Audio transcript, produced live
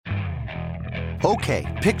Okay,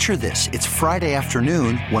 picture this. It's Friday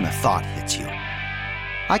afternoon when a thought hits you.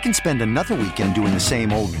 I can spend another weekend doing the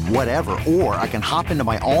same old whatever, or I can hop into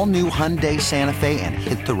my all-new Hyundai Santa Fe and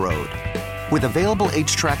hit the road. With available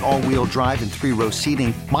H-Track all-wheel drive and 3-row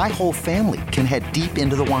seating, my whole family can head deep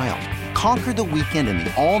into the wild. Conquer the weekend in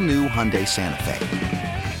the all-new Hyundai Santa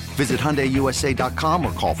Fe. Visit HyundaiUSA.com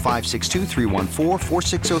or call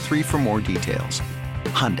 562-314-4603 for more details.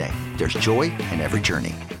 Hyundai, there's joy in every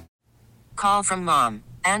journey. Call from mom.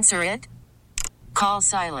 Answer it. Call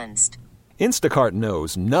silenced. Instacart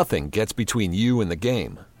knows nothing gets between you and the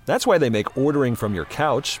game. That's why they make ordering from your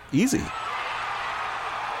couch easy.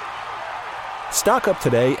 Stock up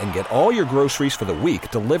today and get all your groceries for the week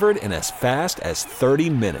delivered in as fast as 30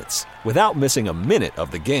 minutes without missing a minute of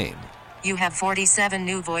the game. You have 47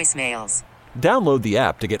 new voicemails. Download the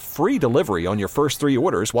app to get free delivery on your first 3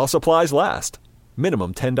 orders while supplies last.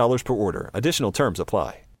 Minimum $10 per order. Additional terms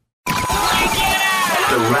apply.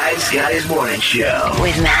 The Rise Guys Morning Show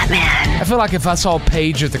with Matt Man. I feel like if I saw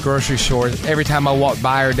Paige at the grocery store, every time I walked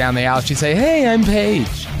by her down the aisle, she'd say, "Hey, I'm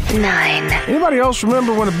Paige." 9. Anybody else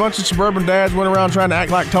remember when a bunch of suburban dads went around trying to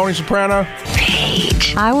act like Tony Soprano?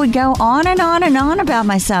 Paige. I would go on and on and on about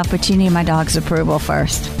myself, but you need my dog's approval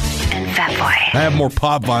first. And Fat Boy. I have more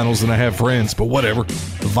pop vinyls than I have friends, but whatever.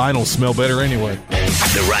 The vinyls smell better anyway.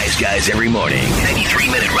 The Rise Guys every morning.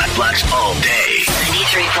 93-minute rock blocks all day.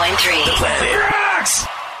 93.3. The Planet Rocks.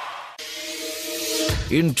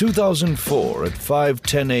 In 2004 at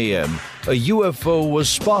 5:10 a.m., a UFO was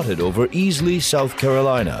spotted over Easley, South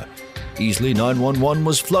Carolina. Easley 911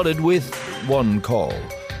 was flooded with one call.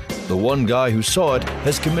 The one guy who saw it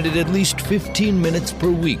has committed at least 15 minutes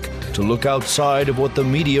per week to look outside of what the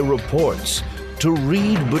media reports, to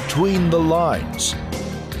read between the lines.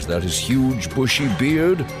 Is that his huge bushy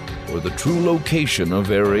beard or the true location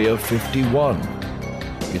of Area 51?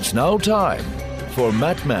 It's now time for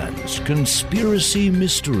Matt Man's Conspiracy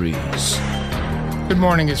Mysteries. Good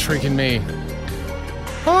morning, it's freaking me.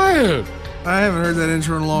 How are you? I haven't heard that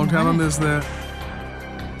intro in a long time. I missed that.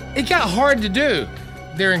 It got hard to do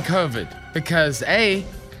during COVID because, A,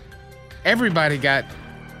 everybody got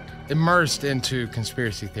immersed into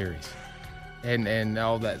conspiracy theories and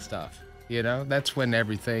all that stuff. You know, that's when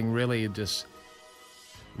everything really just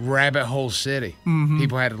rabbit hole city. Mm-hmm.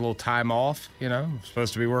 People had a little time off, you know,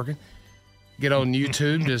 supposed to be working. Get on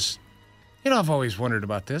YouTube, just, you know, I've always wondered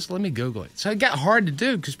about this. Let me Google it. So it got hard to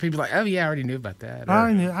do because people are like, oh, yeah, I already knew about that. Or,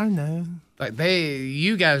 I know. Like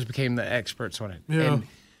you guys became the experts on it. Yeah. And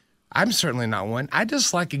I'm certainly not one. I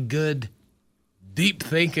just like a good, deep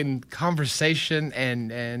thinking conversation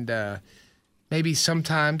and maybe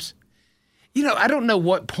sometimes, you know, I don't know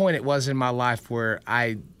what point it was in my life where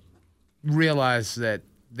I realized that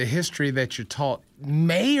the history that you're taught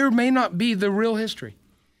may or may not be the real history.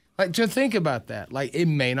 Like, to think about that. Like, it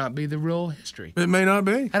may not be the real history. It may not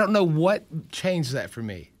be. I don't know what changed that for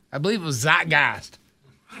me. I believe it was Zeitgeist.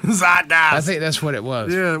 Zeitgeist. I think that's what it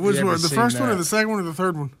was. Yeah, which one? The first that? one or the second one or the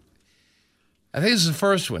third one? I think it was the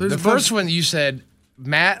first one. There's the first one you said,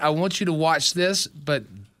 Matt, I want you to watch this, but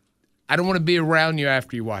I don't want to be around you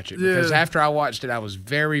after you watch it. Yeah. Because after I watched it, I was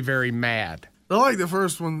very, very mad. I like the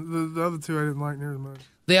first one. The other two I didn't like near as much.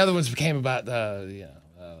 The other ones became about,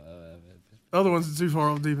 Other ones are too far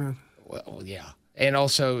off deep end. Well, yeah. And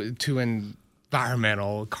also to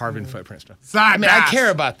environmental carbon footprint stuff. Zeitgeist. I mean, I care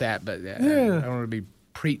about that, but I don't want to be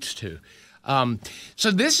preached to.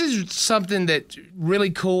 So this is something that's really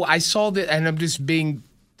cool. I saw that, and I'm just being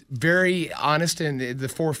very honest and at the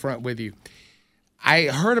forefront with you. I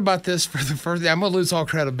heard about this for the first time. I'm going to lose all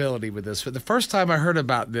credibility with this, but the first time I heard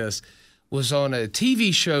about this was on a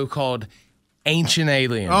TV show called Ancient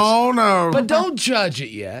Aliens. Oh, no. But don't judge it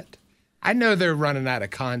yet. I know they're running out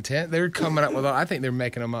of content. They're coming up with, I think they're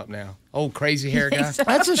making them up now. Old crazy hair guy.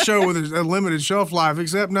 That's a show with a limited shelf life,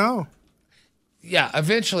 except no. Yeah,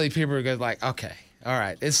 eventually people are going to like, okay, all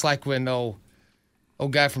right. It's like when old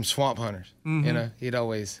guy from Swamp Hunters, you know, he'd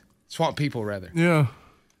always, Swamp People rather. Yeah.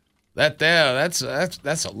 That's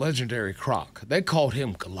a legendary croc. They called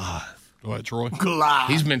him Goliath. Go ahead, Troy.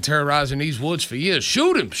 Goliath. He's been terrorizing these woods for years.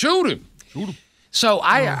 Shoot him. So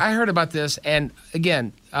I heard about this, and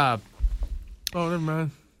again, oh, never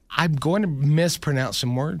mind. I'm going to mispronounce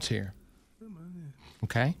some words here.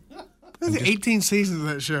 Okay? There's 18 seasons of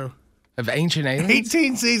that show. Of Ancient Aliens?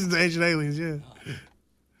 18 seasons of Ancient Aliens, yeah.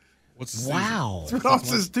 What's the Wow. It's been on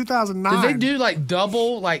since 2009. Did they do like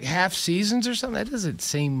double, like half seasons or something? That doesn't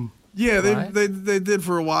seem. Yeah, right. they did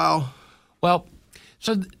for a while. Well,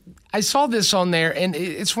 so I saw this on there, and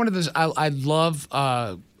it's one of those. I love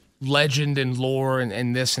legend and lore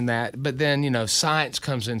and this and that. But then, science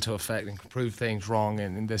comes into effect and can prove things wrong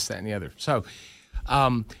and this, that, and the other. So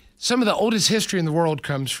some of the oldest history in the world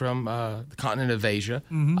comes from the continent of Asia.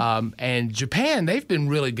 And Japan, they've been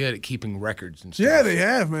really good at keeping records and stuff. Yeah, they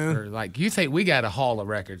have, man. Or like, you think we got a hall of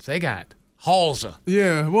records. They got halls of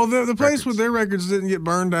Yeah, well, the place records. where their records didn't get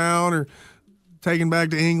burned down or taken back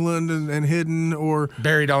to England and hidden, or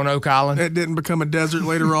buried on Oak Island. it didn't become a desert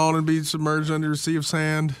later on and be submerged under a sea of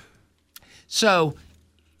sand. So,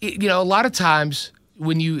 a lot of times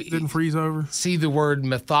when you Didn't freeze over. see the word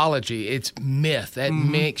mythology, it's myth. That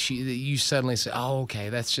makes you suddenly say, oh, okay,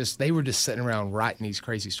 they were just sitting around writing these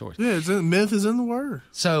crazy stories. Yeah, myth is in the word.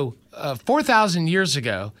 So 4,000 years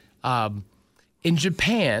ago, in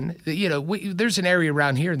Japan, there's an area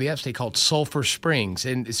around here in the upstate called Sulphur Springs.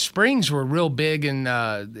 And springs were real big in,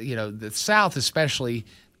 the South especially.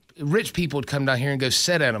 Rich people would come down here and go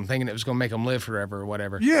sit at them thinking it was going to make them live forever or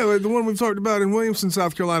whatever. Yeah, like the one we've talked about in Williamson,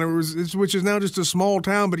 South Carolina, which is now just a small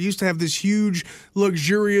town, but it used to have this huge,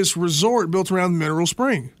 luxurious resort built around Mineral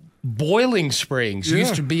Spring. Boiling Springs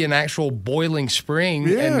used to be an actual boiling spring,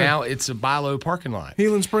 and now it's a BI-LO parking lot.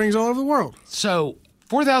 Healing springs all over the world. So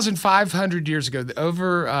 4,500 years ago,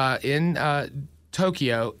 over in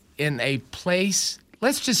Tokyo, in a place,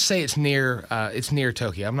 let's just say it's near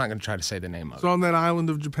Tokyo. I'm not going to try to say the name of it. It's on that island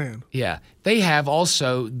of Japan. Yeah. They have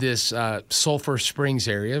also this Sulphur Springs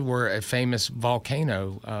area where a famous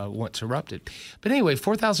volcano once erupted. But anyway,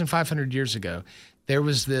 4,500 years ago, there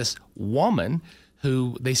was this woman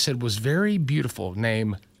who they said was very beautiful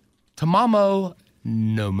named Tamamo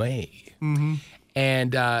no Mae.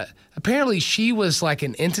 And apparently she was like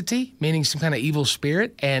an entity, meaning some kind of evil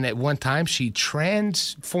spirit. And at one time she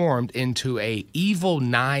transformed into a evil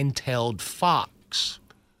nine-tailed fox.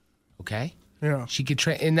 Okay? Yeah. She could,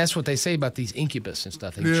 and that's what they say about these incubus and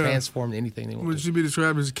stuff. They can transform anything they want Would to. she be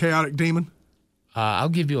described as a chaotic demon? I'll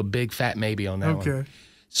give you a big fat maybe on that one. Okay.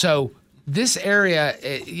 So this area,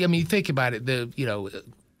 think about it,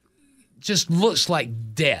 just looks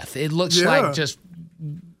like death. It looks like just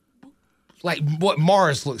like what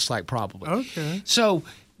Mars looks like probably. Okay. So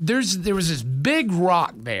there was this big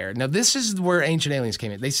rock there. Now this is where ancient aliens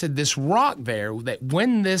came in. They said this rock there, that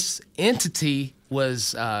when this entity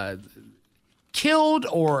was killed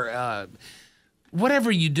or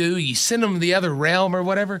whatever you do, you send them to the other realm or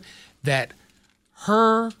whatever, that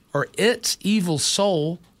her or its evil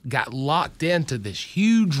soul got locked into this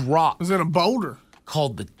huge rock. Was it a boulder?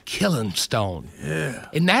 Called the Killing Stone. Yeah.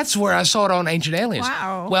 And that's where I saw it on Ancient Aliens.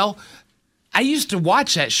 Wow. Well, I used to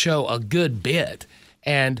watch that show a good bit.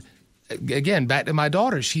 And again, back to my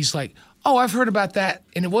daughter, she's like, oh, I've heard about that.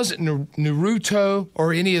 And it wasn't Naruto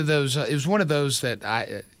or any of those. It was one of those that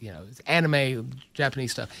it's anime,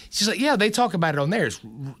 Japanese stuff. She's like, yeah, they talk about it on there. It's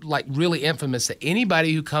like really infamous that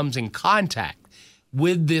anybody who comes in contact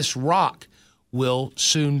with this rock will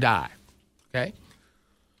soon die. Okay?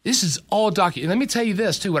 This is all documented. Let me tell you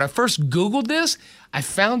this, too. When I first Googled this, I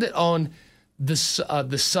found it on the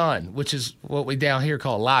Sun, which is what we down here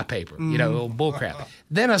call lie paper, bullcrap.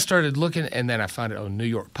 Then I started looking, and then I found it on New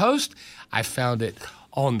York Post. I found it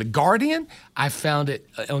on The Guardian. I found it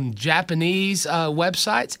on Japanese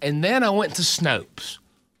websites. And then I went to Snopes.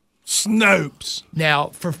 Now,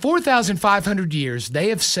 for 4,500 years, they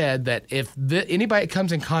have said that if anybody that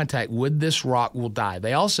comes in contact with this rock will die.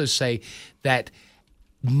 They also say that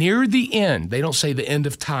near the end, they don't say the end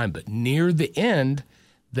of time, but near the end,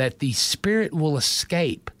 that the spirit will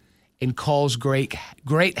escape and cause great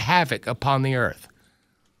havoc upon the earth.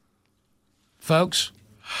 Folks,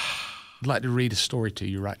 I'd like to read a story to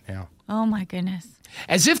you right now. Oh, my goodness.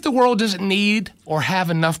 As if the world doesn't need or have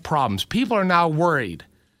enough problems, people are now worried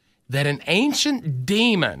that an ancient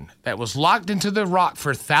demon that was locked into the rock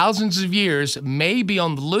for thousands of years may be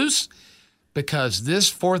on the loose because this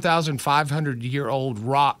 4,500-year-old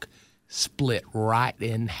rock split right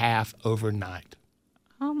in half overnight.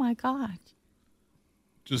 Oh, my God.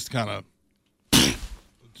 Just kind of,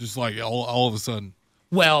 just like all of a sudden.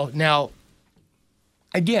 Well, now,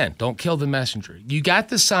 again, don't kill the messenger. You got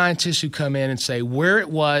the scientists who come in and say where it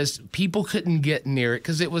was, people couldn't get near it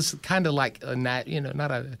because it was kind of like not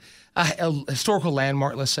a historical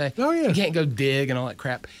landmark, let's say. Oh, yeah. You can't go dig and all that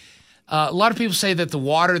crap. A lot of people say that the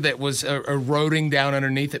water that was eroding down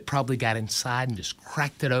underneath it probably got inside and just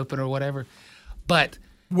cracked it open or whatever. But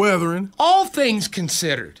weathering. All things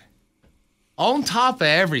considered, on top of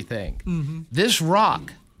everything, this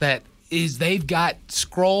rock that is, they've got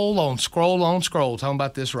scroll on scroll on scroll talking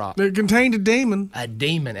about this rock. It contained a demon. A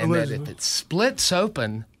demon. And that if it splits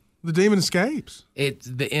open, the demon escapes.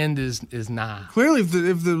 The end is nigh. Clearly, if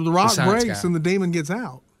the rock breaks, then the demon gets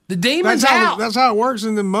out. The demon's out. That's how it works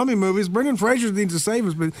in the mummy movies. Brendan Fraser needs to save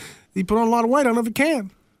us, but he put on a lot of weight. I don't know if he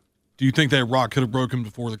can. Do you think that rock could have broken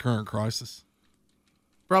before the current crisis?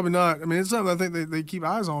 Probably not. I mean, it's something I think they keep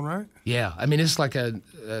eyes on, right? Yeah. I mean, it's like a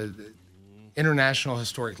international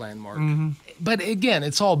historic landmark. But again,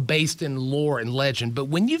 it's all based in lore and legend. But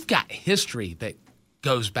when you've got history that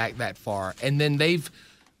goes back that far, and then they've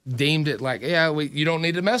deemed it like, you don't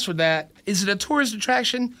need to mess with that. Is it a tourist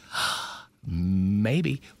attraction?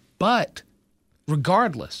 Maybe. But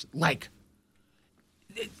regardless, like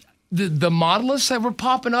the modelists that were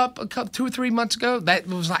popping up 2 or 3 months ago, that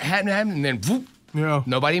was like happening, and then whoop,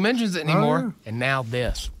 nobody mentions it anymore. And now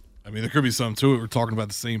this. I mean, there could be something to it. We're talking about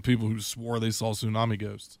the same people who swore they saw tsunami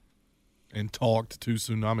ghosts and talked to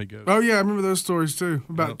tsunami ghosts. Oh, yeah, I remember those stories, too,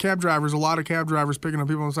 about cab drivers, a lot of cab drivers picking up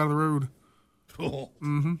people on the side of the road. Cool.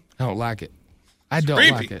 I don't like it. I don't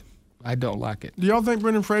like it. I don't like it. Do y'all think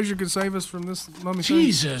Brendan Fraser could save us from this mummy thing?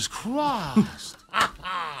 Jesus Christ.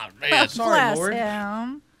 Man, sorry, Bless Lord.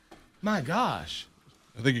 him. My gosh.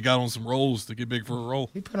 I think he got on some rolls to get big for a roll.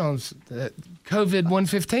 He put on COVID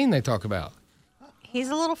 115 they talk about. He's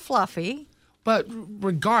a little fluffy. But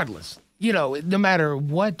regardless, no matter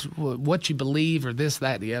what you believe or this,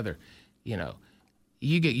 that, the other, you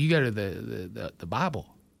go to the Bible.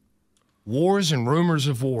 Wars and rumors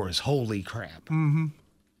of wars. Holy crap. Mm-hmm.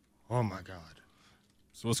 Oh, my God.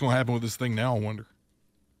 So what's going to happen with this thing now, I wonder?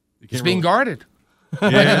 It's being guarded. Yeah.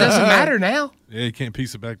 It doesn't matter now. Yeah, you can't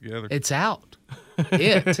piece it back together. It's out.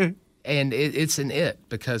 And it's an it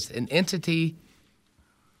because an entity,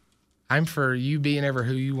 I'm for you being ever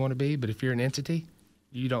who you want to be, but if you're an entity,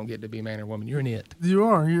 you don't get to be man or woman. You're an it. You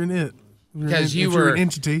are. You're an it. Because you're an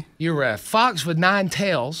entity. You were a fox with 9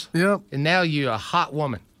 tails. Yep. And now you're a hot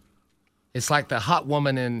woman. It's like the hot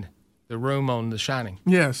woman in the room on The Shining.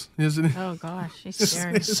 Yes, isn't it? Oh, gosh. She's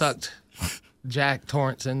scary. Sucked Jack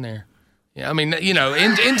Torrance in there. Yeah, I mean,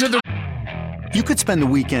 into the... You could spend the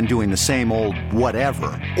weekend doing the same old whatever,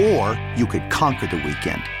 or you could conquer the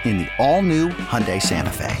weekend in the all-new Hyundai Santa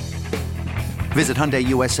Fe. Visit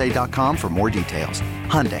HyundaiUSA.com for more details.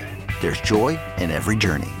 Hyundai, there's joy in every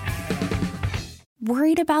journey.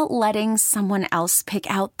 Worried about letting someone else pick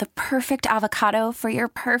out the perfect avocado for your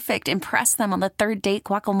perfect impress them on the third date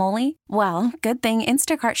guacamole? Well, good thing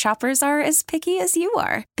Instacart shoppers are as picky as you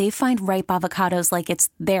are. They find ripe avocados like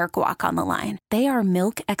it's their guac on the line. They are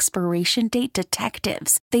milk expiration date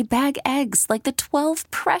detectives. They bag eggs like the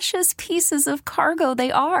 12 precious pieces of cargo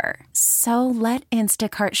they are. So let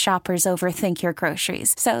Instacart shoppers overthink your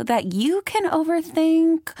groceries so that you can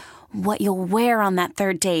overthink what you'll wear on that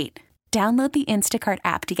third date. Download the Instacart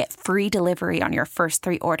app to get free delivery on your first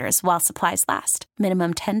 3 orders while supplies last.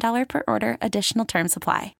 Minimum $10 per order. Additional terms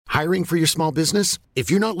apply. Hiring for your small business?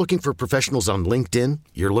 If you're not looking for professionals on LinkedIn,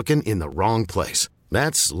 you're looking in the wrong place.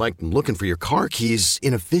 That's like looking for your car keys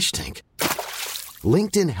in a fish tank.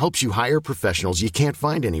 LinkedIn helps you hire professionals you can't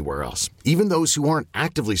find anywhere else, even those who aren't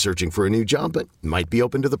actively searching for a new job but might be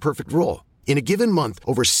open to the perfect role. In a given month,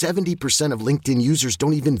 over 70% of LinkedIn users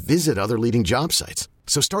don't even visit other leading job sites.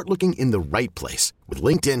 So start looking in the right place. With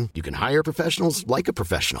LinkedIn, you can hire professionals like a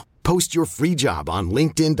professional. Post your free job on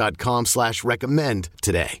linkedin.com/recommend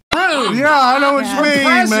today. Oh, yeah, I know what you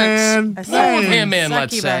mean, man. Throw him in,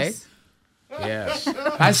 let's say. Yes.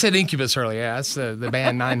 I said Incubus earlier. Yeah, that's the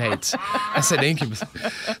band Nine Hates. I said Incubus.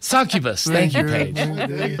 Succubus. Thank you, Paige.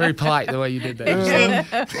 Very polite the way you did that.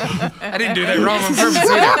 I didn't do that wrong on purpose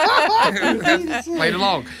either. Played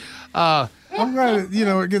along. I'm glad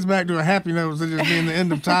it gets back to a happy note instead of just being the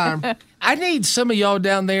end of time. I need some of y'all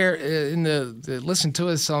down there listen to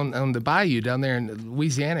us on the bayou down there in the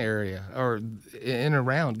Louisiana area or in and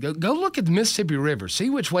around. Go look at the Mississippi River. See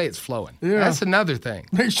which way it's flowing. Yeah. That's another thing.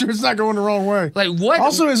 Make sure it's not going the wrong way. Like what?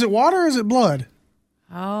 Also, is it water or is it blood?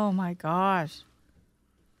 Oh, my gosh.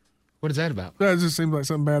 What is that about? That just seems like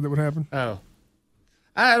something bad that would happen. Oh.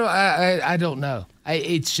 I don't know.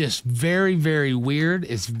 It's just very, very weird.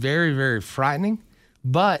 It's very, very frightening.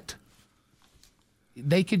 But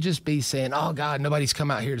they could just be saying, oh, God, nobody's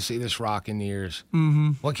come out here to see this rock in years.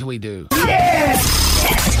 Mm-hmm. What can we do?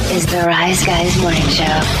 This is the Rise Guys Morning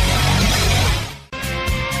Show.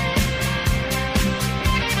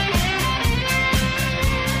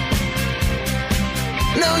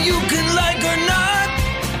 Now you can like or not.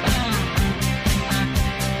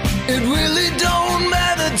 It really don't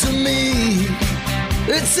matter to me.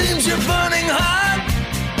 It seems you're burning hot.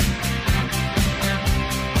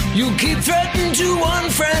 You keep threatening to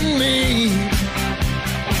unfriend me.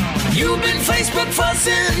 You've been Facebook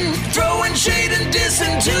fussing, throwing shade and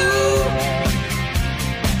dissing too.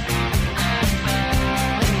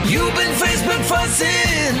 You've been Facebook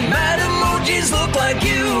fussing, mad emojis look like like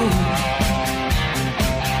you.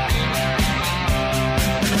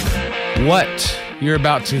 What you're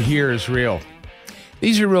about to hear is real.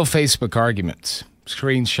 These are real Facebook arguments.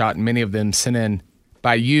 Screenshot, many of them sent in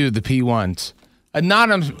by you, the P1s.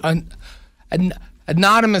 Anonymously.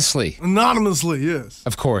 Anonymously, yes.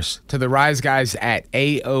 Of course, to the Rise Guys at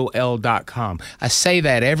AOL.com. I say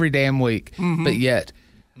that every damn week, but yet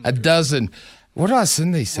a dozen. Where do I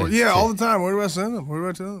send these things? Well, yeah, all the time. Where do I send them? Where do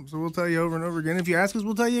I tell them? So we'll tell you over and over again. If you ask us,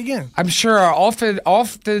 we'll tell you again. I'm sure our often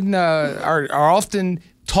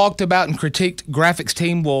talked about and critiqued graphics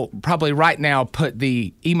team will probably right now put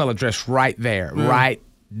the email address right there, right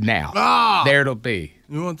now. There it'll be.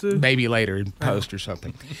 You want to? Maybe later in post or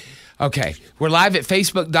something. Okay, we're live at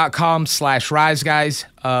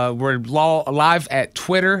facebook.com/RiseGuys. We're live at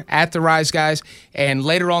Twitter at the Rise Guys, and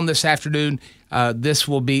later on this afternoon, this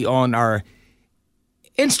will be on our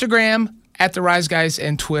Instagram at the Rise Guys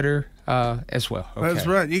and Twitter as well. Okay. That's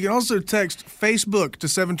right. You can also text Facebook to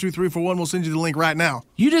 72341. We'll send you the link right now.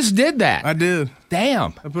 You just did that. I did.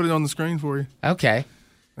 Damn. I put it on the screen for you. Okay.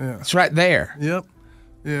 Yeah. It's right there. Yep.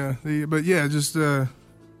 Yeah. Just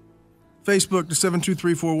Facebook to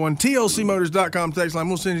 72341. TLCmotors.com text line.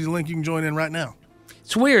 We'll send you the link. You can join in right now.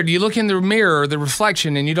 It's weird. You look in the mirror, the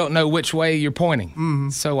reflection, and you don't know which way you're pointing. Mm-hmm.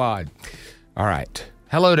 So odd. All right.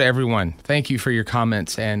 Hello to everyone. Thank you for your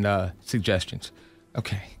comments and suggestions.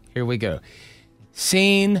 Okay, here we go.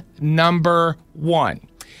 Scene number 1.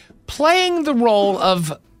 Playing the role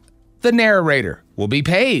of the narrator will be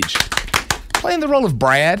Paige. Playing the role of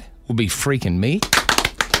Brad will be freaking me.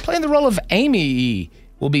 Playing the role of Amy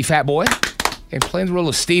will be Fat Boy. And playing the role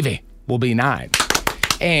of Stevie will be 9.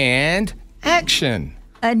 And action.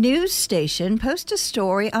 A news station posts a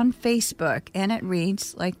story on Facebook, and it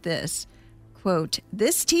reads like this. Quote,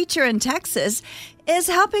 this teacher in Texas is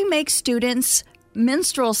helping make students'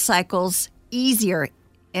 menstrual cycles easier,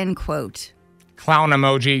 end quote. Clown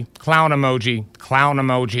emoji, clown emoji, clown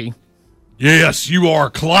emoji. Yes, you are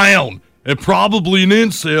a clown, and probably an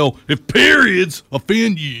incel if periods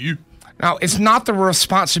offend you. Now, it's not the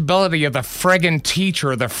responsibility of the friggin'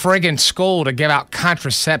 teacher or the friggin' school to give out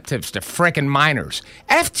contraceptives to friggin' minors.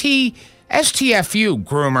 STFU,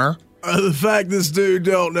 groomer. The fact this dude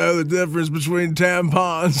don't know the difference between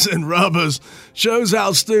tampons and rubbers shows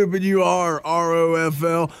how stupid you are,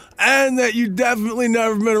 ROFL, and that you definitely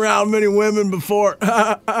never been around many women before.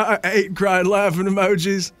 8 cried laughing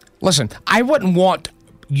emojis. Listen, I wouldn't want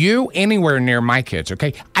you anywhere near my kids,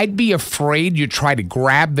 okay? I'd be afraid you'd try to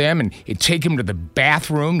grab them and take them to the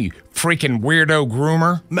bathroom, you freaking weirdo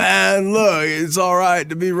groomer. Man, look, it's all right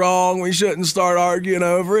to be wrong. We shouldn't start arguing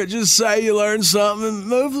over it. Just say you learned something and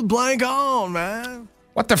move the blank on, man.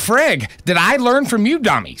 What the frig did I learn from you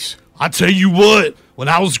dummies? I tell you what, when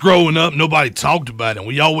I was growing up, nobody talked about it.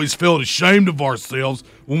 We always felt ashamed of ourselves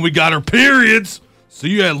when we got our periods. So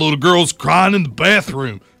you had little girls crying in the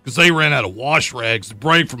bathroom because they ran out of wash rags to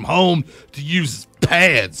bring from home to use as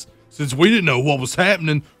pads, since we didn't know what was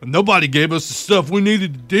happening and nobody gave us the stuff we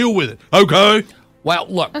needed to deal with it, okay? Well,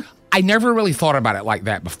 look, I never really thought about it like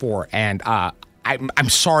that before, and I'm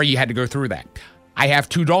sorry you had to go through that. I have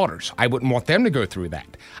 2 daughters. I wouldn't want them to go through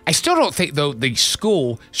that. I still don't think, though, the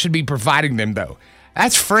school should be providing them, though.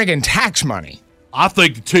 That's friggin' tax money. I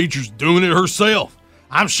think the teacher's doing it herself.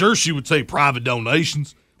 I'm sure she would take private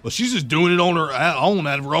donations, but she's just doing it on her own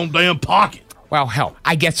out of her own damn pocket. Well, hell,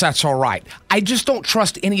 I guess that's all right. I just don't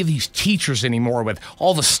trust any of these teachers anymore with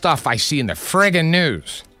all the stuff I see in the friggin'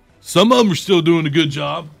 news. Some of them are still doing a good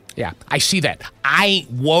job. Yeah, I see that. I ain't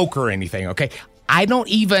woke or anything, okay? I don't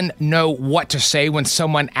even know what to say when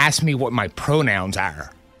someone asks me what my pronouns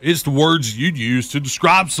are. It's the words you'd use to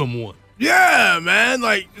describe someone. Yeah, man.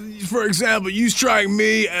 Like, for example, you strike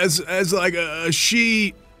me as like a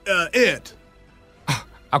she, it.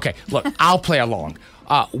 Okay, look, I'll play along.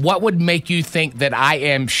 What would make you think that I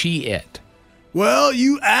am she-it? Well,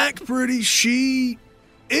 you act pretty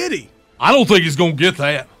she-itty. I don't think he's going to get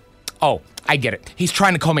that. Oh, I get it. He's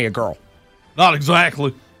trying to call me a girl. Not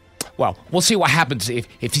exactly. Well, we'll see what happens if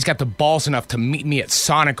he's got the balls enough to meet me at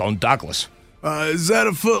Sonic on Douglas. Is that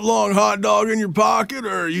a foot-long hot dog in your pocket,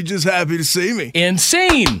 or are you just happy to see me?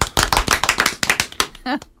 Insane!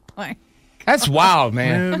 That's wild,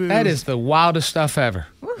 man. That is the wildest stuff ever.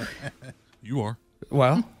 You are.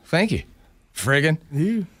 Well, thank you. Friggin'.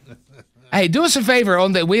 You. Hey, do us a favor.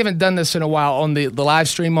 We haven't done this in a while on the live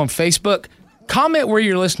stream on Facebook. Comment where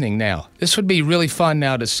you're listening now. This would be really fun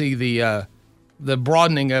now to see the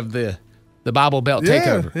broadening of the Bible Belt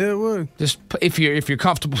takeover. Yeah, it would. Just if you're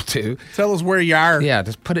comfortable to. Tell us where you are. Yeah,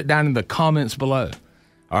 just put it down in the comments below.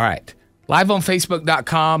 All right. Live on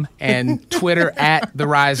Facebook.com and Twitter at The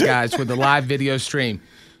Rise Guys with the live video stream.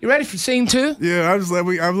 You ready for scene 2? Yeah,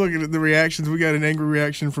 I'm looking at the reactions. We got an angry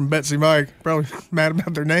reaction from Betsy Mike. Probably mad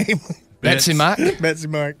about their name. Betsy Mike? Betsy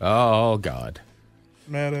Mike. Oh, God.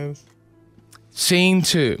 Mad as. Scene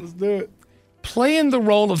 2. Let's do it. Playing the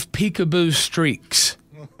role of Peekaboo Streaks.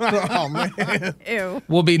 Oh, man. Ew.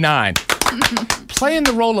 Will be 9. Playing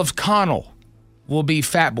the role of Connell will be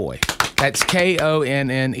Fat Boy. That's Konnell.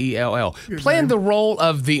 Playing the role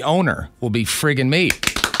of the owner will be friggin' me.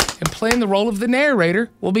 And playing the role of the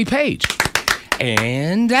narrator will be Paige.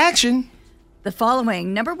 And action. The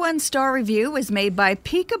following #1 star review was made by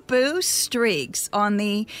Peekaboo Streaks on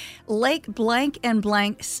the Lake Blank and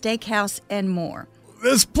Blank Steakhouse and more.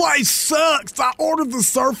 This place sucks. I ordered the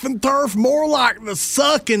surf and turf, more like the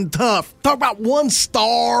sucking tough. Talk about 1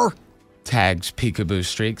 star. Tags Peekaboo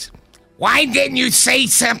Streaks. Why didn't you say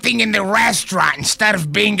something in the restaurant instead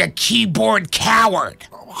of being a keyboard coward?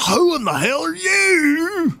 Who in the hell are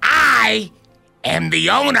you? I am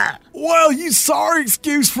the owner. Well, you sorry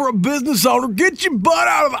excuse for a business owner. Get your butt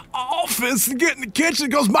out of the office and get in the kitchen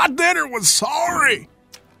because my dinner was sorry.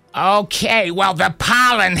 Okay, well, the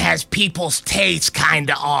pollen has people's tastes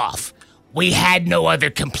kinda off. We had no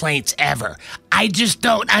other complaints ever. I just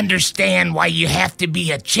don't understand why you have to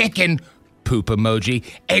be a chicken, poop emoji,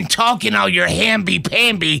 and talking all your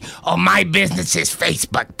hamby-pamby on my business's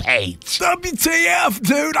Facebook page. WTF,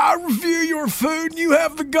 dude, I review your food and you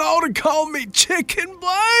have the gall to call me Chicken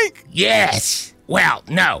Blank? Yes. Well,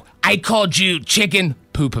 no, I called you chicken,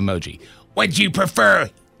 poop emoji. Would you prefer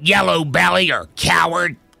yellow belly or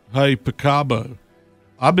coward? Hey, Peekaboo,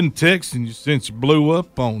 I've been texting you since you blew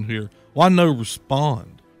up on here. Why no respond?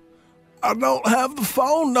 I don't have the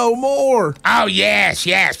phone no more. Oh, yes.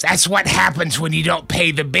 That's what happens when you don't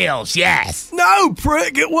pay the bills, yes. No,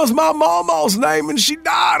 prick, it was my mama's name and she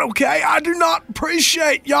died, okay? I do not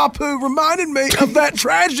appreciate Yapu reminding me of that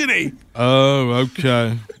tragedy. Oh,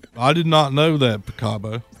 okay. I did not know that,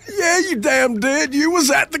 Peekaboo. Yeah, you damn did. You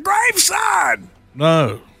was at the graveside.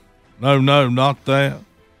 No, not that.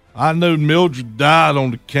 I knew Mildred died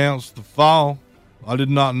on the counts of the fall. I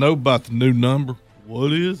did not know about the new number.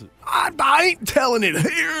 What is it? I ain't telling it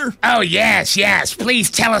here. Oh, yes. Please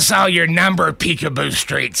tell us all your number, Peekaboo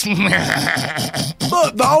Streaks. Look,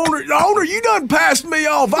 the owner, you done passed me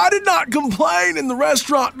off. I did not complain in the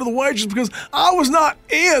restaurant to the waitress because I was not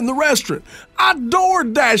in the restaurant. I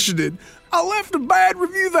DoorDashed it. I left a bad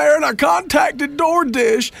review there and I contacted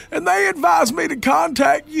DoorDish and they advised me to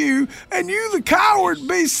contact you and you, the coward,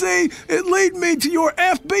 BC, it lead me to your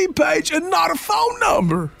FB page and not a phone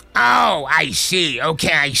number. Oh, I see.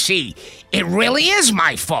 Okay, I see. It really is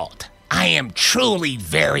my fault. I am truly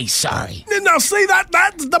very sorry. Now, see,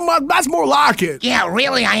 that's more like it. Yeah,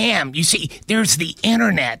 really, I am. You see, there's the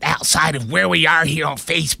internet outside of where we are here on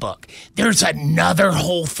Facebook. There's another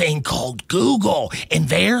whole thing called Google. And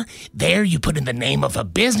there you put in the name of a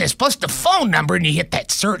business plus the phone number and you hit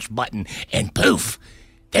that search button and poof,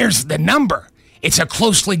 there's the number. It's a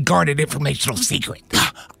closely guarded informational secret.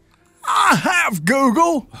 I have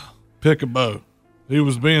Google. Peekaboo. He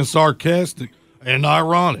was being sarcastic and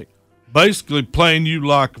ironic. Basically playing you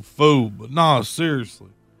like a fool, but nah, seriously.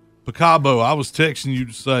 Peekaboo, I was texting you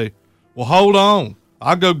to say, well, hold on.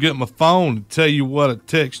 I'll go get my phone and tell you what I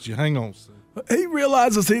text you. Hang on a second. He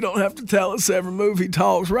realizes he don't have to tell us every move he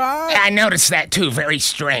talks, right? I noticed that too. Very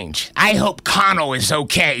strange. I hope Connell is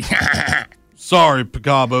okay. Sorry,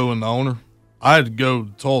 Peekaboo and the owner. I had to go to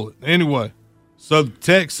the toilet. Anyway, so the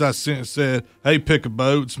text I sent said, hey,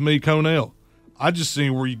 Peekaboo, it's me, Connell. I just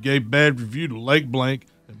seen where you gave bad review to Lake Blank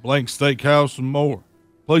and Blank Steakhouse and more.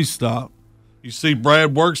 Please stop. You see,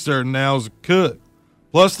 Brad works there now as a cook.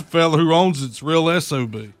 Plus the fella who owns it's real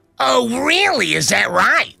SOB. Oh, really? Is that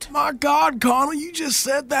right? My God, Connell, you just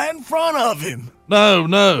said that in front of him.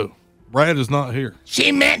 No. Brad is not here.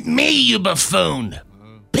 She meant me, you buffoon.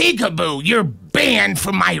 Peekaboo, you're banned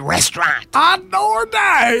from my restaurant. I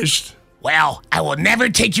DoorDashed. Well, I will never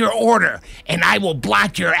take your order, and I will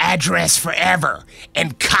block your address forever.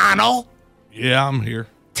 And Connell? Yeah, I'm here.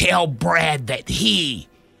 Tell Brad that he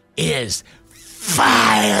is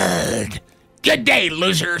fired. Good day,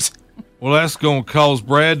 losers. Well, that's going to cause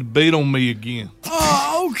Brad to beat on me again.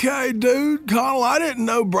 Oh, okay, dude. Connell, I didn't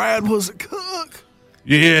know Brad was a cook.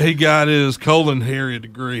 Yeah, he got his culinary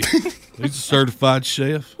degree. He's a certified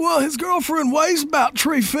chef. Well, his girlfriend weighs about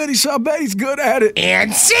 350, so I bet he's good at it.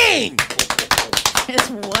 And sing! His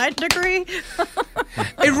what degree?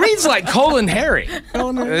 It reads like Colin Harry.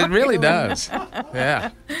 It really does. Yeah.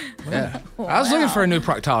 I was looking for a new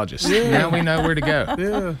proctologist. Yeah. Now we know where to go.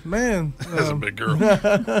 Yeah, man. That's a big girl.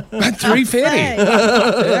 About 350.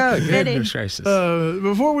 Yeah, goodness gracious.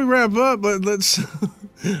 Before we wrap up, let's.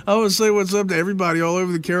 I want to say what's up to everybody all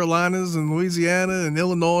over the Carolinas and Louisiana and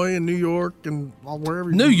Illinois and New York and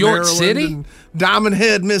wherever. New York Maryland City? and Diamond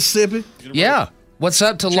Head, Mississippi. Yeah. What's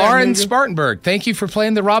up to Lauren Spartanburg? Thank you for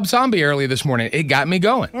playing the Rob Zombie early this morning. It got me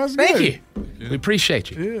going. That's Thank good. you. We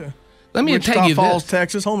appreciate you. Yeah. Let me Wichita tell you Falls, this.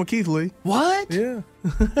 Texas, home of Keith Lee. What? Yeah.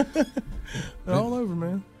 All over,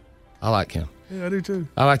 man. I like him. Yeah, I do too.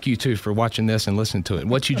 I like you too for watching this and listening to it.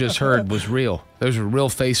 What you just heard was real. Those were real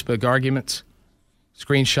Facebook arguments.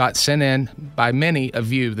 Screenshots sent in by many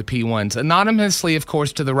of you, the P1s. Anonymously, of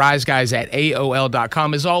course, to the Rise Guys at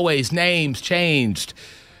AOL.com. As always, names changed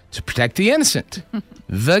to protect the innocent,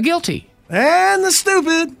 the guilty, and the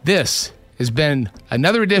stupid. This has been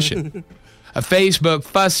another edition of Facebook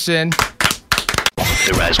Fussin'.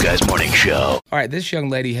 The Rise Guys Morning Show. All right, this young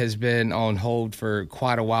lady has been on hold for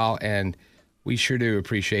quite a while, and we sure do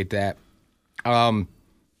appreciate that.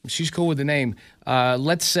 She's cool with the name.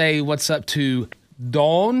 Let's say what's up to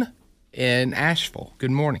Dawn in Asheville.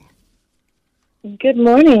 Good morning. Good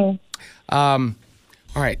morning. All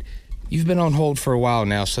right, you've been on hold for a while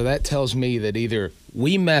now, so that tells me that either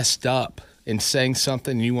we messed up in saying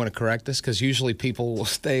something and you want to correct us, because usually people will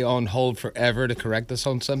stay on hold forever to correct us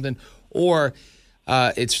on something, or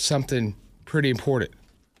it's something pretty important.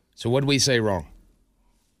 So what did we say wrong?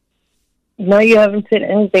 No, you haven't said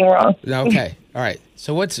anything wrong. Okay. All right.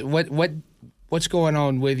 So what's going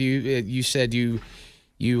on with you? You said you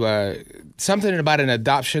something about an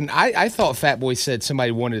adoption. I thought Fat Boy said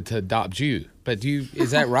somebody wanted to adopt you, but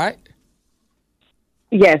is that right?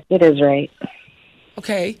 Yes, it is right.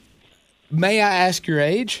 Okay. May I ask your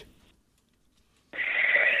age?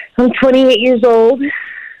 I'm 28 years old.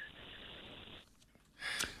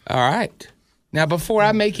 All right. Now, before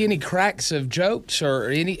I make any cracks of jokes or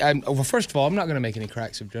any, well, first of all, I'm not going to make any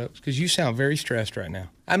cracks of jokes because you sound very stressed right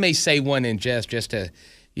now. I may say one in jest just to,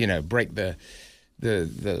 break the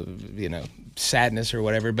sadness or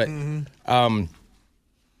whatever. But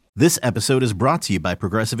This episode is brought to you by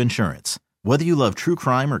Progressive Insurance. Whether you love true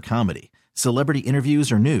crime or comedy, celebrity interviews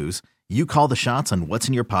or news, you call the shots on what's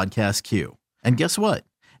in your podcast queue. And guess what?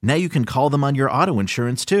 Now you can call them on your auto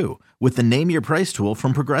insurance too with the Name Your Price tool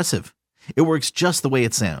from Progressive. It works just the way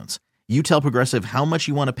it sounds. You tell Progressive how much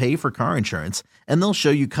you want to pay for car insurance, and they'll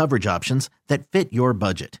show you coverage options that fit your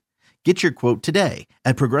budget. Get your quote today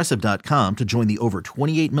at Progressive.com to join the over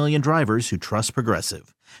 28 million drivers who trust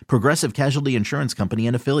Progressive. Progressive Casualty Insurance Company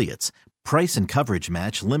and Affiliates. Price and coverage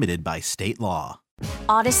match limited by state law.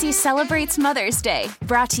 Odyssey celebrates Mother's Day,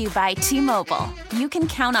 brought to you by T-Mobile. You can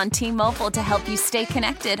count on T-Mobile to help you stay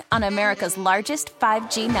connected on America's largest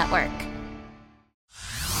 5G network.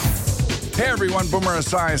 Hey everyone, Boomer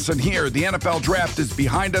Esiason here. The NFL Draft is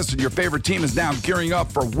behind us and your favorite team is now gearing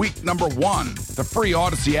up for week number 1. The free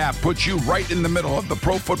Odyssey app puts you right in the middle of the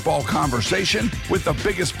pro football conversation with the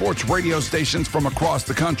biggest sports radio stations from across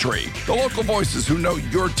the country. The local voices who know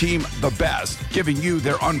your team the best, giving you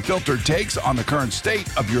their unfiltered takes on the current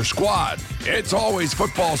state of your squad. It's always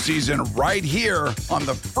football season right here on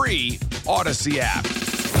the free Odyssey app.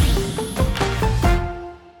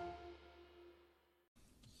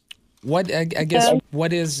 what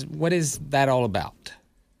is that all about?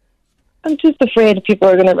 I'm just afraid people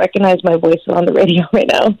are going to recognize my voice on the radio right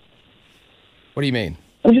now. What do you mean?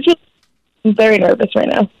 I'm very nervous right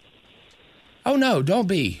now. Oh no, don't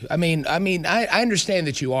be. I understand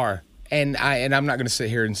that you are, and I'm not going to sit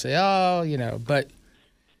here and say, but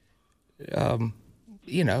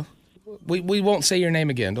we won't say your name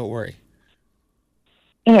again. Don't worry.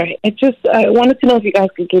 All right. I wanted to know if you guys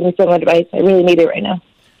could give me some advice. I really need it right now.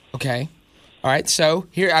 Okay. All right. So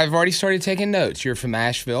here, I've already started taking notes. You're from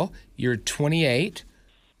Asheville. You're 28.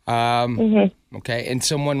 Okay. And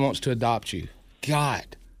someone wants to adopt you.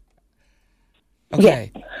 God.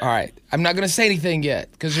 Okay. Yeah. All right. I'm not going to say anything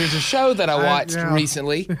yet because there's a show that I watched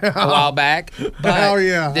recently, a while back.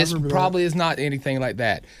 But this probably is not anything like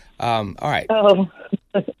that. All right. Oh.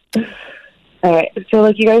 All right. So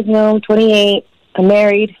like you guys know, I'm 28. I'm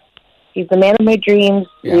married. He's the man of my dreams.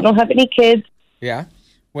 Yeah. We don't have any kids. Yeah.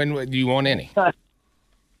 When do you want any? It's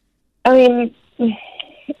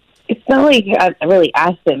not like I really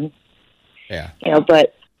asked him. Yeah.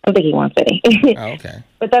 But I don't think he wants any. Oh, okay.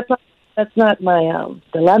 But that's not my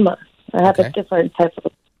dilemma. I have a different type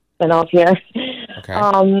of spin-off here.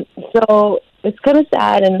 Okay. So it's kind of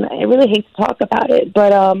sad, and I really hate to talk about it.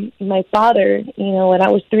 But my father, when I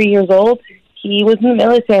was 3 years old, he was in the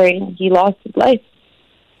military, and he lost his life.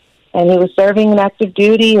 And he was serving in active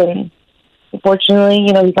duty, and unfortunately,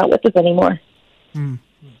 he's not with us anymore.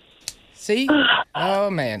 See? Oh,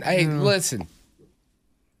 man. Hey, listen.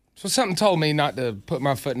 So something told me not to put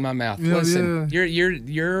my foot in my mouth. Yeah, listen,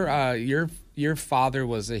 your father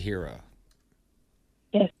was a hero.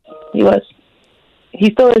 Yes, he was.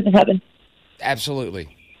 He still is in heaven.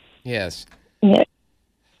 Absolutely. Yes. Yeah.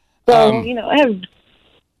 So, I have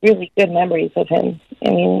really good memories of him. I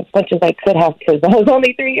mean, as much as I could have because I was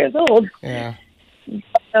only 3 years old. Yeah.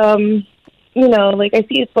 Like I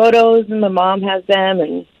see his photos and my mom has them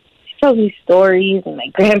and she tells me stories and my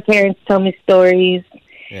grandparents tell me stories.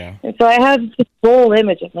 Yeah. And so I have this whole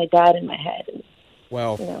image of my dad in my head. And,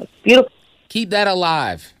 well, it's beautiful. Keep that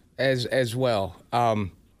alive as well.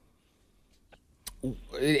 And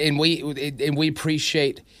we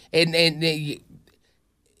appreciate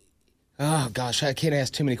oh gosh, I can't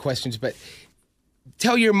ask too many questions, but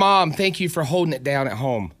tell your mom thank you for holding it down at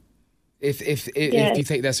home. If you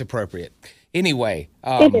think that's appropriate. Anyway,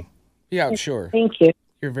 yeah, sure. Thank you.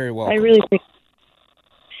 You're very welcome. I really appreciate it.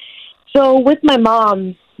 So with my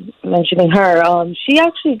mom, mentioning her, she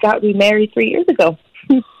actually got remarried 3 years ago.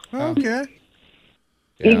 Okay.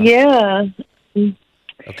 Yeah.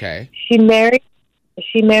 Okay. She married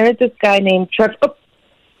this guy named Trevor.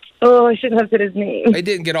 Oh, I shouldn't have said his name. I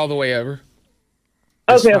didn't get all the way over.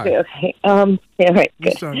 Okay. Yeah, right.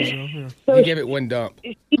 Good. So you give it one dump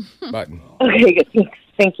button. Okay, good.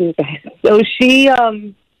 Thank you, guys. So she,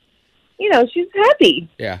 she's happy.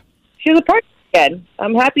 Yeah. She's a partner again.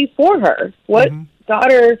 I'm happy for her. What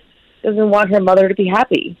daughter doesn't want her mother to be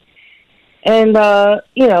happy? And,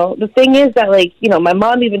 the thing is that, my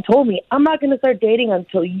mom even told me, I'm not going to start dating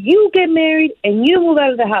until you get married and you move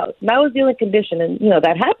out of the house. And that was the only condition. And,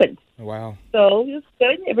 that happened. Wow. So it's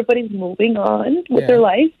good. Everybody's moving on with their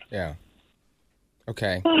life. Yeah.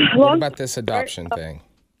 Okay. What about this adoption thing?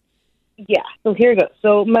 Yeah. So here it goes.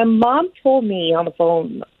 So my mom told me on the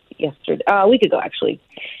phone a week ago, actually.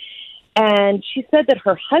 And she said that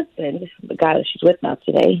her husband, the guy that she's with now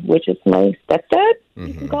today, which is my stepdad,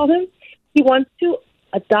 you can call him, he wants to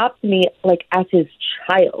adopt me, as his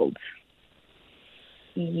child.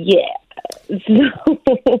 Yeah.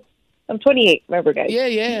 I'm 28, remember, guys?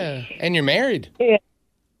 Yeah. And you're married. Yeah.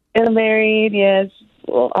 And I'm married, yes.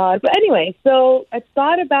 A little odd. But anyway, so I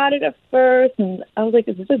thought about it at first, and I was like,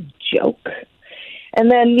 is this a joke? And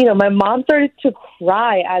then, my mom started to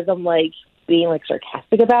cry as I'm, being,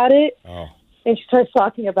 sarcastic about it. Oh. And she starts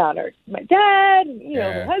talking about my dad,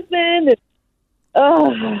 her husband, and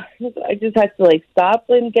I just had to stop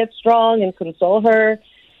and get strong and console her.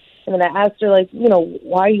 And then I asked her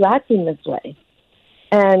why are you acting this way?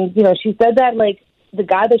 And, she said that the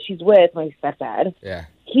guy that she's with, my stepdad,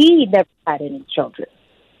 he never had any children.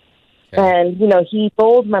 Okay. And, he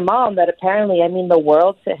told my mom that apparently I mean the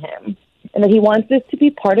world to him and that he wants this to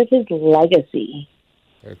be part of his legacy.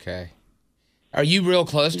 Okay. Are you real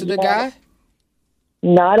close to the guy?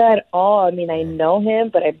 Not at all. I mean, I know him,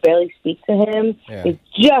 but I barely speak to him. Yeah. He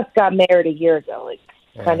just got married a year ago.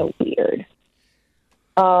 Kind of weird.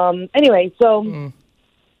 Anyway, so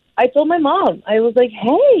I told my mom, I was like,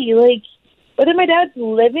 hey, whether my dad's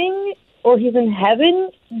living or he's in heaven,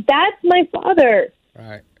 that's my father.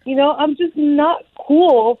 Right. I'm just not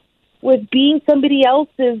cool with being somebody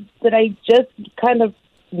else's that I just kind of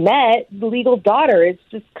met, the legal daughter. It's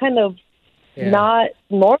just kind of not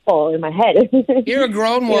normal in my head. You're a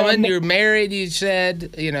grown woman. You're married, you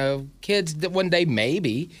said. Kids one day,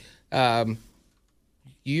 maybe. That's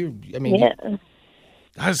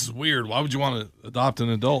weird. Why would you want to adopt an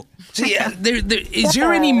adult? See, is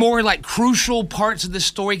there any more crucial parts of the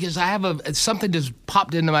story? Because I have something just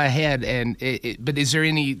popped into my head, but is there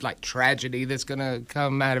any tragedy that's going to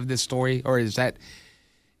come out of this story, or is that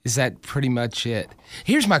pretty much it?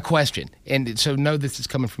 Here's my question, and so know this is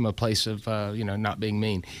coming from a place of not being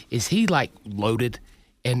mean. Is he loaded,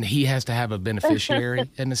 and he has to have a beneficiary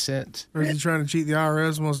in a sense? Or is he trying to cheat the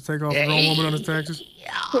IRS and wants to take off the grown woman on his taxes?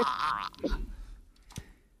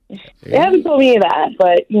 They haven't told me that,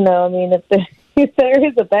 but if there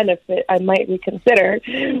is a benefit, I might reconsider.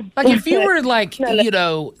 If you were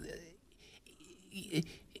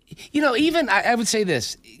even I would say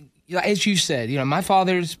this, as you said, my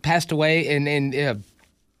father's passed away, and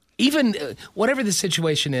even whatever the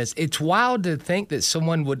situation is, it's wild to think that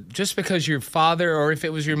someone would, just because your father or if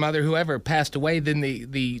it was your mother, whoever passed away, then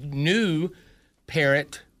the new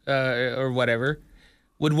parent or whatever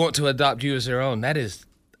would want to adopt you as their own. That is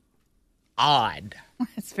odd.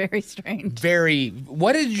 It's very strange. Very.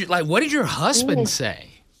 What did your husband say?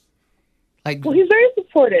 Well, he's very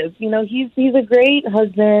supportive. He's a great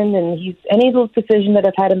husband, and any little decision that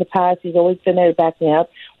I've had in the past, he's always been there to back me up.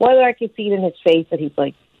 Whether I could see it in his face that he's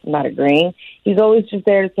not agreeing. He's always just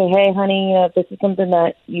there to say, hey, honey, if this is something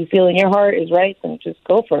that you feel in your heart is right, then just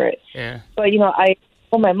go for it. Yeah. But, I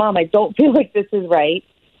told my mom, I don't feel like this is right.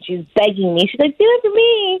 She's begging me. She's like, do it for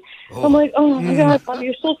me. Oh. I'm like, oh, my God, Mom,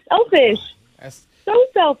 you're so selfish. That's so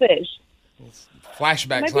selfish.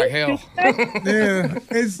 Flashbacks like hell.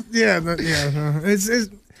 It's.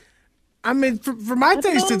 I mean, for my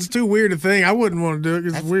taste, it's too weird a thing. I wouldn't want to do it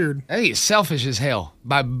because it's weird. I think it's selfish as hell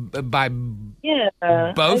by both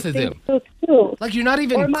of them. So too. Like, you're not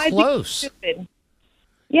even close.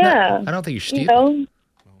 Yeah. No, I don't think you're stupid.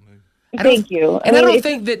 Thank you. And I don't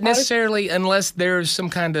think that necessarily, unless there's some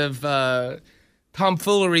kind of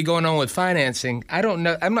tomfoolery going on with financing, I don't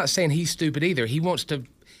know. I'm not saying he's stupid either. He wants to,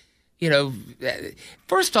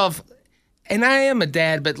 first off, and I am a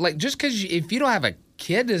dad, but like, just because if you don't have a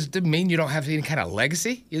kid doesn't mean you don't have any kind of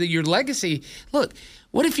legacy. Your legacy, look,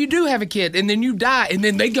 what if you do have a kid and then you die and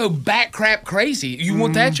then they go back crap crazy? You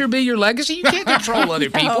want that to be your legacy? You can't control other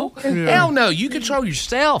people. Hell no, you control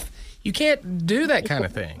yourself. You can't do that kind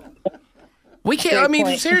of thing. We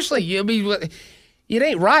can't, seriously, it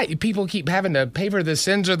ain't right. People keep having to pay for the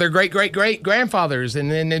sins of their great-great-great-grandfathers,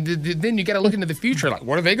 and then you got to look into the future. Like,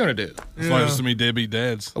 what are they going to do? That's why there's so many deadbeat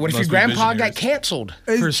dads. What if your grandpa got canceled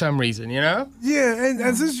for some reason, Yeah,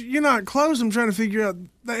 and since you're not close, I'm trying to figure out.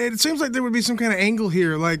 It seems like there would be some kind of angle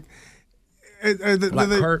here, like do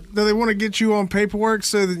they want to get you on paperwork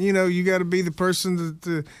so that you got to be the person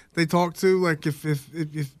that they talk to? Like if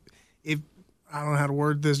I don't know how to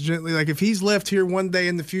word this gently. Like, if he's left here one day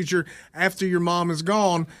in the future after your mom is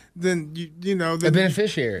gone, then then the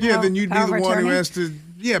beneficiary. Then you'd be the one who has to,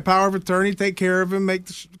 power of attorney, take care of him,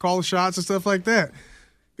 call the shots and stuff like that.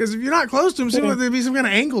 Because if you're not close to him, it seems like there'd be some kind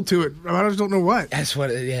of angle to it. I just don't know what. That's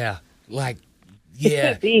what. Because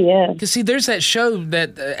see, there's that show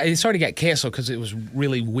that it's already got canceled because it was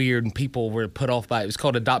really weird and people were put off by it. It was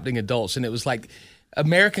called Adopting Adults, and it was like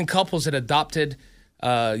American couples that adopted,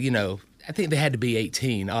 I think they had to be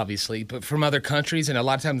 18, obviously, but from other countries. And a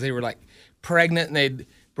lot of times they were like pregnant and they'd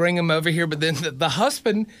bring them over here. But then the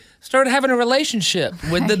husband started having a relationship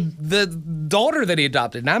with the daughter that he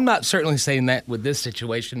adopted. And I'm not certainly saying that with this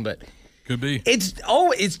situation, but could be. It's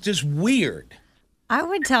just weird. I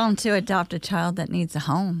would tell them to adopt a child that needs a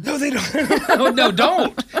home. No, they don't. No,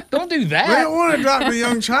 don't. Don't do that. They don't want to adopt a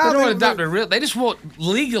young child. They don't want to adopt a real. They just want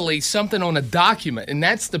legally something on a document, and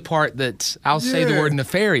that's the part that I'll say the word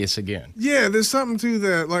nefarious again. Yeah, there's something to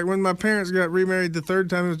that. Like when my parents got remarried the third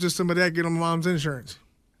time, it was just somebody that get on my mom's insurance.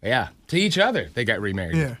 Yeah, to each other, they got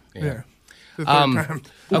remarried. Yeah. The third time.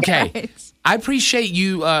 Okay. Right. I appreciate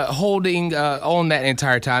you holding on that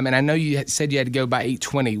entire time, and I know you said you had to go by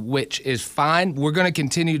 8:20, which is fine. We're going to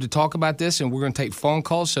continue to talk about this, and we're going to take phone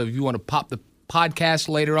calls, so if you want to pop the podcast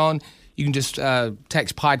later on, you can just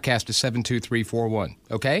text podcast to 72341,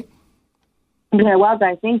 okay? Okay, well,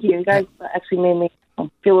 guys, thank you. You guys actually made me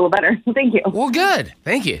feel a little better. Thank you. Well, good.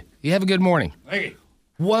 Thank you. You have a good morning. Thank you.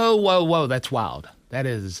 Whoa. That's wild. That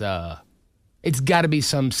is, it's got to be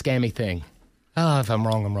some scammy thing. Oh, if I'm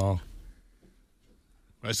wrong, I'm wrong.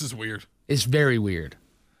 This is weird. It's very weird.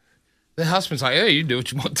 The husband's like, hey, you do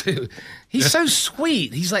what you want to. He's so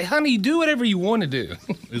sweet. He's like, honey, do whatever you want to do.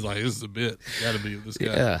 He's like, this is a bit. Got to be this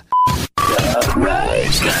guy. Yeah.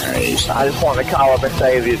 Rise, guys. I just want to call up and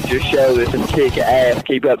say that your show is some kick ass.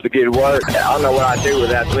 Keep up the good work. I don't know what I'd do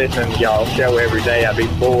without listening to y'all's show every day. I'd be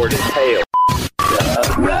bored as hell.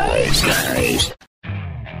 Rise, guys.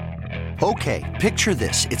 Okay, picture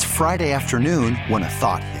this. It's Friday afternoon when a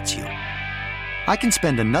thought hits you. I can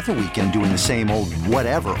spend another weekend doing the same old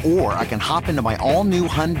whatever, or I can hop into my all-new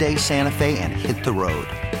Hyundai Santa Fe and hit the road.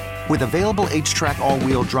 With available H-Track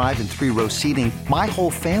all-wheel drive and 3-row seating, my whole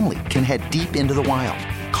family can head deep into the wild.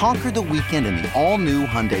 Conquer the weekend in the all-new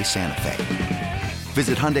Hyundai Santa Fe.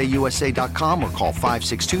 Visit HyundaiUSA.com or call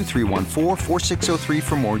 562-314-4603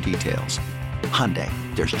 for more details. Hyundai,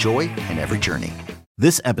 there's joy in every journey.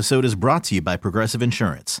 This episode is brought to you by Progressive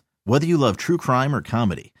Insurance. Whether you love true crime or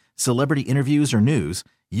comedy, celebrity interviews or news,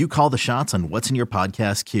 you call the shots on what's in your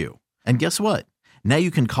podcast queue. And guess what? Now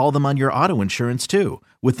you can call them on your auto insurance too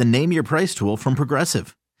with the Name Your Price tool from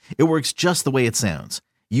Progressive. It works just the way it sounds.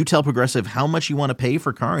 You tell Progressive how much you want to pay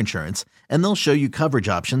for car insurance, and they'll show you coverage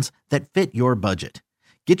options that fit your budget.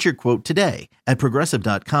 Get your quote today at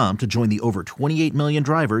Progressive.com to join the over 28 million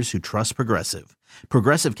drivers who trust Progressive.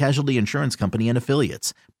 Progressive Casualty Insurance Company and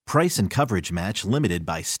Affiliates. Price and coverage match limited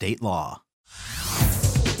by state law.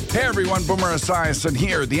 Hey everyone, Boomer Esiason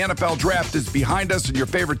here. The NFL Draft is behind us and your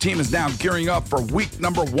favorite team is now gearing up for week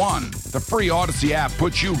number 1. The free Odyssey app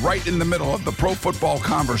puts you right in the middle of the pro football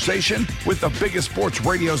conversation with the biggest sports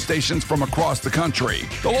radio stations from across the country.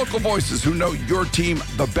 The local voices who know your team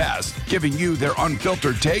the best, giving you their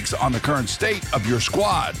unfiltered takes on the current state of your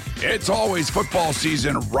squad. It's always football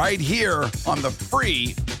season right here on the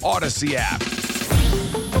free Odyssey app.